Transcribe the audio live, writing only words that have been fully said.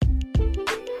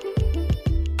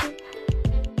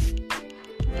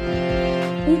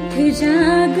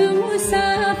जाग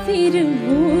मुसाफिर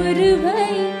भोर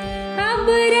भई, अब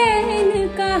रैन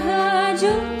कहा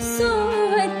जो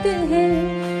सोवत है,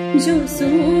 जो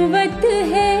सोवत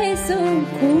है सो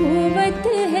खोवत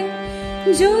है,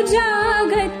 जो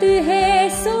जागत है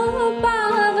सो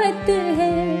पावत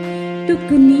है।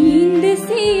 टुक नींद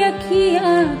से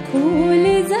अखियाँ खोल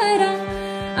जरा,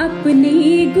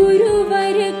 अपने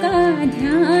गुरुवर का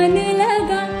ध्यान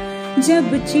लगा। जब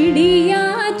चिड़िया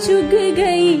चुग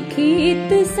गई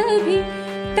खेत सभी,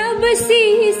 तब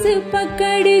शीस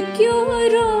पकड़ क्यों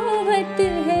रोवत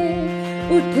है।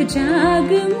 उठ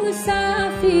जाग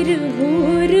मुसाफिर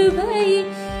भोर भई,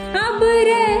 अब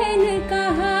रैन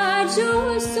कहा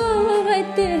जो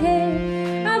सोवत है,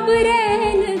 अब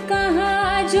रैन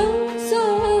कहा जो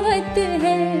सोवत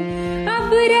है,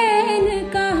 अब रैन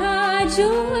कहा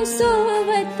जो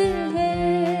सोवत है।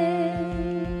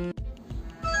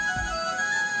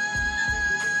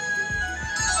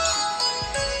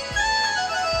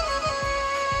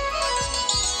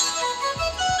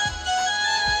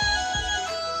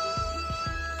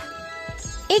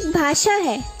 एक भाषा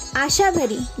है आशा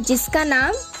भरी, जिसका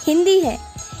नाम हिंदी है।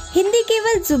 हिंदी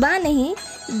केवल जुबान नहीं,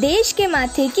 देश के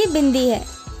माथे की बिंदी है।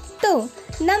 तो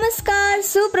नमस्कार,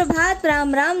 सुप्रभात,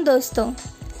 राम राम दोस्तों।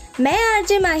 मैं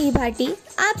आरजे माही भाटी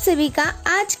आप सभी का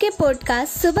आज के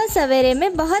पॉडकास्ट सुबह सवेरे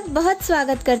में बहुत बहुत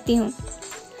स्वागत करती हूँ।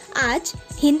 आज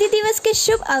हिंदी दिवस के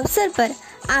शुभ अवसर पर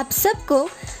आप सबको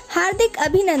हार्दिक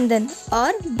अभिनंदन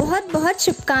और बहुत बहुत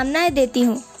शुभकामनाएं देती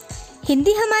हूँ।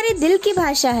 हिंदी हमारे दिल की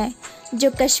भाषा है, जो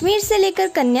कश्मीर से लेकर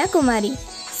कन्याकुमारी,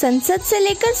 संसद से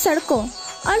लेकर सड़कों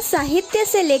और साहित्य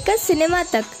से लेकर सिनेमा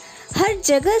तक हर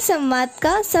जगह संवाद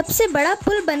का सबसे बड़ा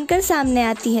पुल बनकर सामने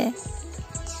आती है।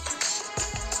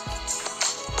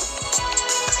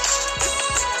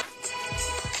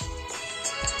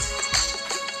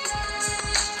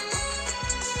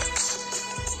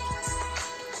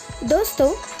 दोस्तों,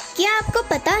 क्या आपको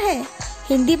पता है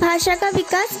हिंदी भाषा का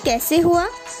विकास कैसे हुआ?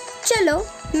 चलो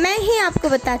मैं ही आपको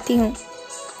बताती हूँ।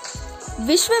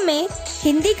 विश्व में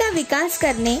हिंदी का विकास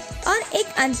करने और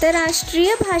एक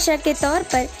अंतर्राष्ट्रीय भाषा के तौर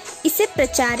पर इसे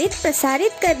प्रचारित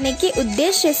प्रसारित करने के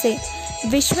उद्देश्य से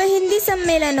विश्व हिंदी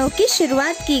सम्मेलनों की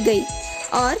शुरुआत की गई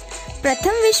और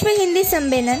प्रथम विश्व हिंदी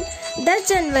सम्मेलन 10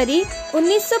 जनवरी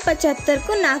 1975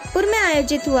 को नागपुर में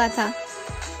आयोजित हुआ था।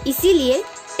 इसीलिए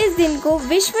इस दिन को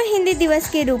विश्व हिंदी दिवस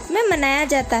के रूप में मनाया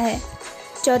जाता है।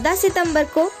 14 सितंबर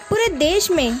को पूरे देश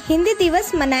में हिंदी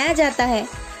दिवस मनाया जाता है।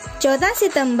 14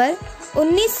 सितंबर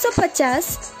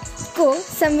 1950 को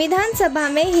संविधान सभा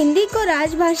में हिंदी को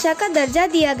राजभाषा का दर्जा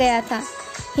दिया गया था।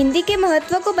 हिंदी के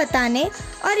महत्व को बताने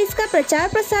और इसका प्रचार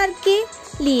प्रसार के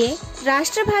लिए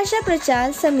राष्ट्रभाषा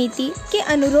प्रचार समिति के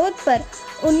अनुरोध पर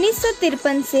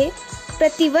 1953 से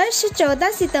प्रतिवर्ष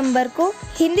 14 सितंबर को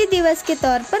हिंदी दिवस के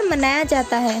तौर पर मनाया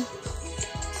जाता है।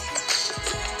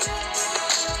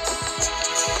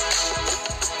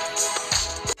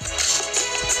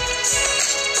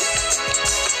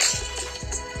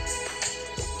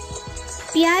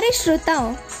 प्यारे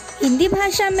श्रोताओं, हिंदी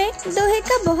भाषा में दोहे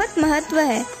का बहुत महत्व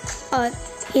है और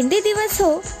हिंदी दिवस हो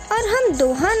और हम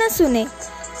दोहा न सुने,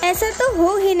 ऐसा तो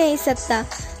हो ही नहीं सकता।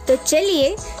 तो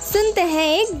चलिए सुनते हैं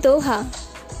एक दोहा।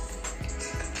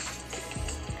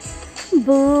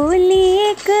 बोली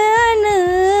एक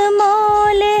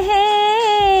अनमोल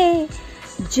है,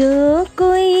 जो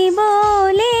कोई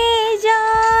बोले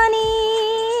जानी,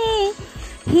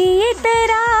 ही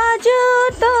तराजू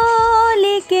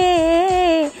तोल के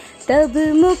तब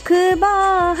मुख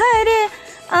बाहर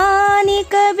आनी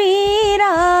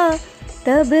कबीरा,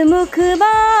 तब मुख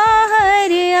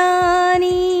बाहर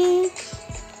आनी।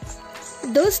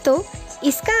 दोस्तों,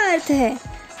 इसका अर्थ है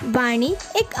वाणी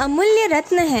एक अमूल्य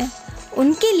रत्न है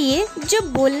उनके लिए जो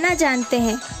बोलना जानते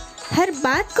हैं। हर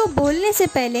बात को बोलने से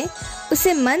पहले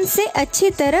उसे मन से अच्छी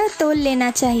तरह तोल लेना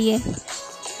चाहिए।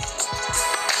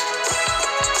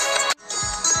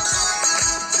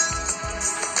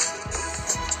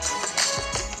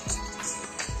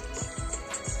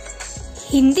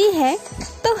 हिंदी है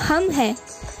तो हम हैं,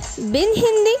 बिन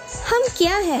हिंदी हम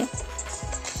क्या है।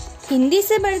 हिंदी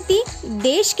से बढ़ती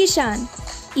देश की शान,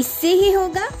 इससे ही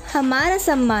होगा हमारा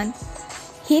सम्मान।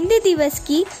 हिंदी दिवस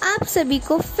की आप सभी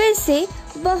को फिर से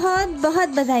बहुत बहुत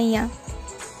बधाइयाँ।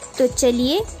 तो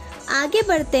चलिए आगे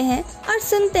बढ़ते हैं और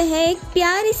सुनते हैं एक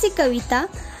प्यारी सी कविता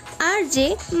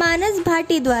आरजे मानस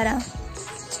भाटी द्वारा।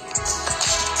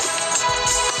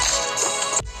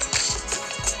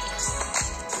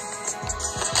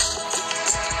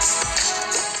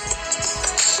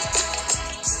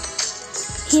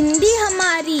 हिंदी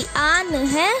हमारी आन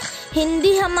है,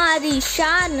 हिंदी हमारी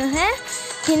शान है,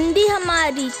 हिंदी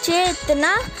हमारी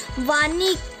चेतना,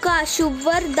 वाणी का शुभ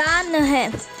वरदान है।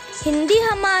 हिंदी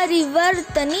हमारी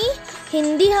वर्तनी,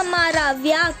 हिंदी हमारा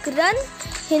व्याकरण,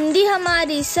 हिंदी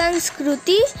हमारी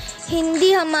संस्कृति,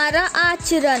 हिंदी हमारा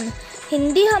आचरण,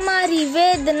 हिंदी हमारी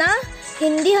वेदना,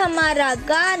 हिंदी हमारा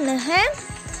गान है।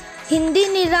 हिंदी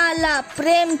निराला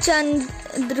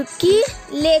प्रेमचंद्र की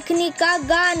लेखनी का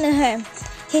गान है।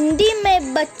 हिंदी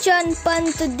में बच्चन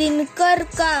पंत दिनकर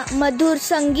का मधुर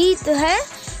संगीत है।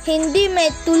 हिंदी में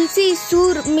तुलसी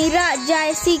सूर मीरा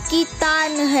जैसी की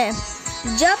तान है।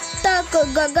 जब तक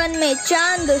गगन में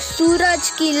चांद सूरज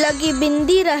की लगी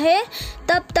बिंदी रहे,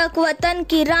 तब तक वतन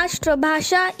की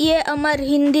राष्ट्रभाषा ये अमर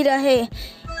हिंदी रहे।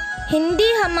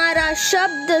 हिंदी हमारा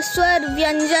शब्द स्वर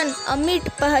व्यंजन अमिट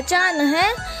पहचान है।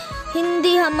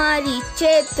 हिंदी हमारी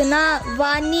चेतना,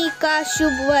 वाणी का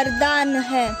शुभ वरदान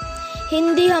है।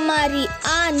 हिंदी हमारी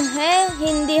आन है,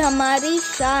 हिंदी हमारी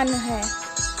शान है।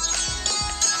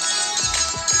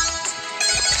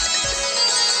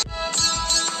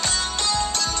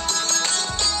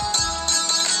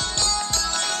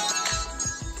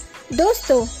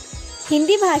 दोस्तों,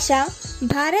 हिंदी भाषा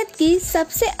भारत की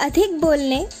सबसे अधिक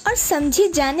बोलने और समझी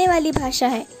जाने वाली भाषा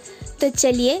है। तो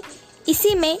चलिए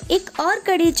इसी में एक और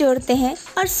कड़ी जोड़ते हैं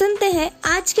और सुनते हैं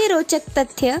आज के रोचक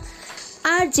तथ्य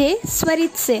आरजे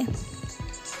स्वरित से।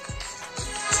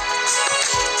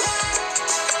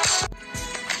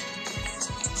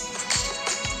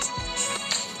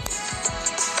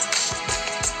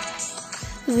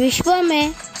 विश्व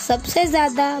में सबसे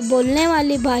ज़्यादा बोलने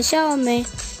वाली भाषाओं में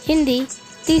हिंदी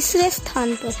तीसरे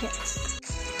स्थान पर है।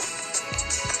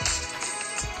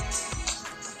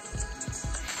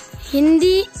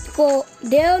 हिंदी को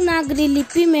देवनागरी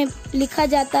लिपि में लिखा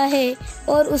जाता है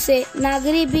और उसे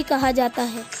नागरी भी कहा जाता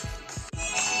है।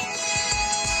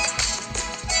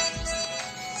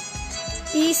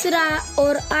 तीसरा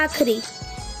और आखिरी,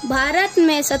 भारत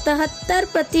में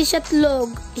 77%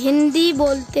 लोग हिंदी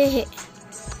बोलते हैं।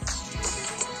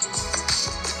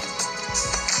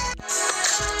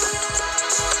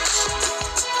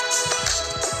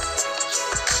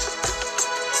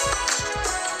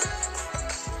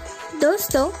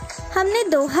 दोस्तों, हमने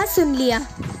दोहा सुन लिया।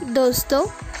 दोस्तों,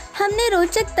 हमने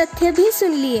रोचक तथ्य भी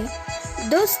सुन लिए।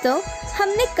 दोस्तों,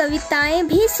 हमने कविताएं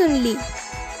भी सुन ली।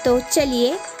 तो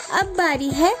चलिए अब बारी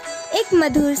है एक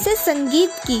मधुर से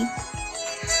संगीत की।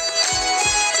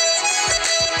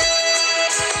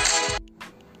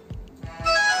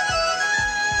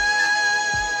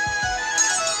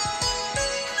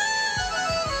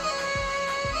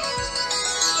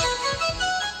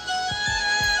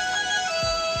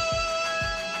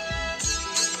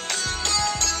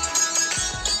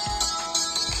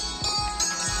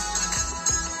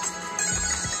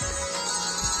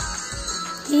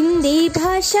 हिंदी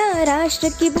भाषा राष्ट्र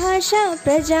की भाषा,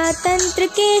 प्रजातंत्र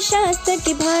के शास्त्र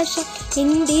की भाषा।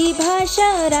 हिंदी भाषा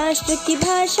राष्ट्र की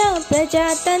भाषा,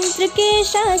 प्रजातंत्र के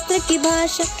शास्त्र की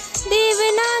भाषा।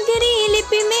 देवनागरी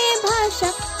लिपि में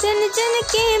भाषा, जन जन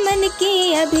के मन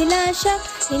की अभिलाषा।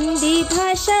 हिंदी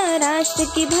भाषा राष्ट्र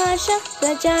की भाषा,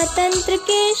 प्रजातंत्र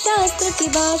के शास्त्र की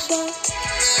भाषा।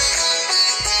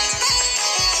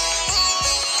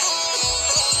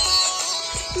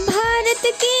 भारत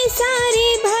की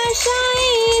सारी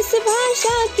भाषाएं इस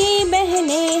भाषा की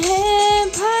बहनें हैं।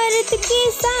 भारत की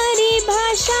सारी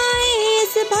भाषाएं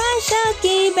इस भाषा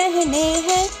की बहनें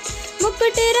हैं।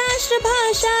 मुकुट राष्ट्र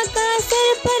भाषा का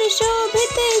सिर पर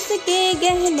शोभित इसके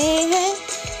गहने हैं।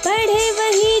 पढ़े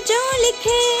वही जो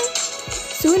लिखे,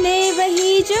 सुने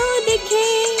वही जो दिखे।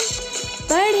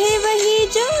 पढ़े वही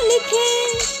जो लिखे,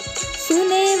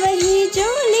 सुने वही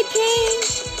जो लिखे।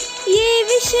 ये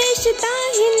विशेषता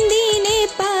हिंदी ने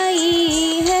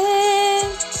पाई है।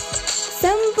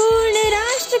 संपूर्ण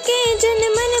राष्ट्र के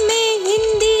जनमन में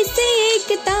हिंदी से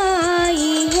एकता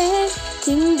आई है।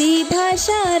 हिंदी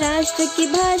भाषा राष्ट्र की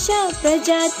भाषा,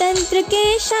 प्रजातंत्र के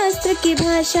शास्त्र की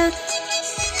भाषा।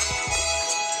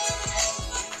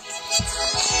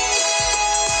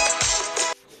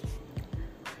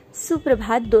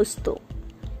 सुप्रभात दोस्तों,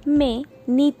 मैं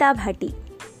नीता भाटी,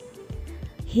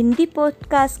 हिंदी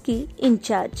पॉडकास्ट की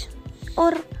इंचार्ज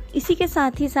और इसी के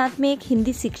साथ ही साथ मैं एक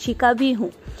हिंदी शिक्षिका भी हूँ।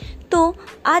 तो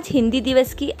आज हिंदी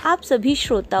दिवस की आप सभी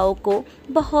श्रोताओं को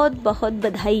बहुत बहुत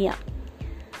बधाइयाँ।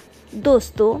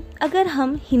 दोस्तों, अगर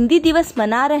हम हिंदी दिवस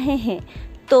मना रहे हैं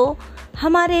तो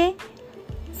हमारे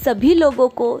सभी लोगों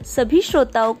को, सभी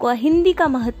श्रोताओं को हिंदी का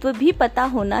महत्व भी पता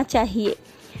होना चाहिए।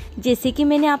 जैसे कि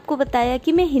मैंने आपको बताया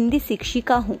कि मैं हिंदी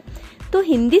शिक्षिका हूँ, तो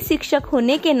हिंदी शिक्षक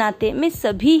होने के नाते मैं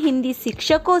सभी हिंदी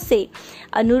शिक्षकों से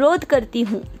अनुरोध करती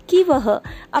हूँ कि वह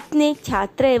अपने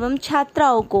छात्र एवं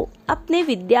छात्राओं को, अपने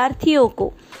विद्यार्थियों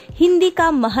को हिंदी का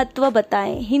महत्व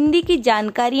बताएं, हिंदी की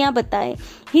जानकारियाँ बताएं,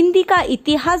 हिंदी का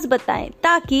इतिहास बताएं,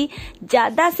 ताकि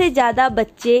ज़्यादा से ज़्यादा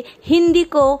बच्चे हिंदी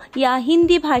को या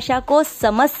हिंदी भाषा को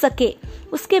समझ सके,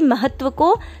 उसके महत्व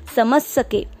को समझ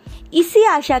सके। इसी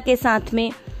आशा के साथ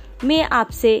में मैं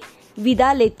आपसे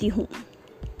विदा लेती हूँ।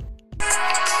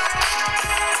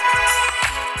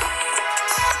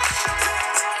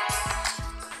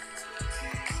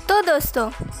 तो दोस्तों,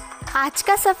 आज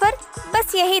का सफ़र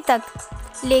बस यहीं तक,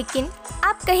 लेकिन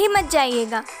आप कहीं मत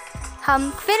जाइएगा। हम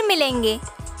फिर मिलेंगे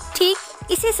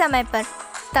ठीक इसी समय पर।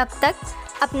 तब तक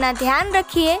अपना ध्यान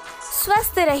रखिए,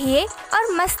 स्वस्थ रहिए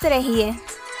और मस्त रहिए।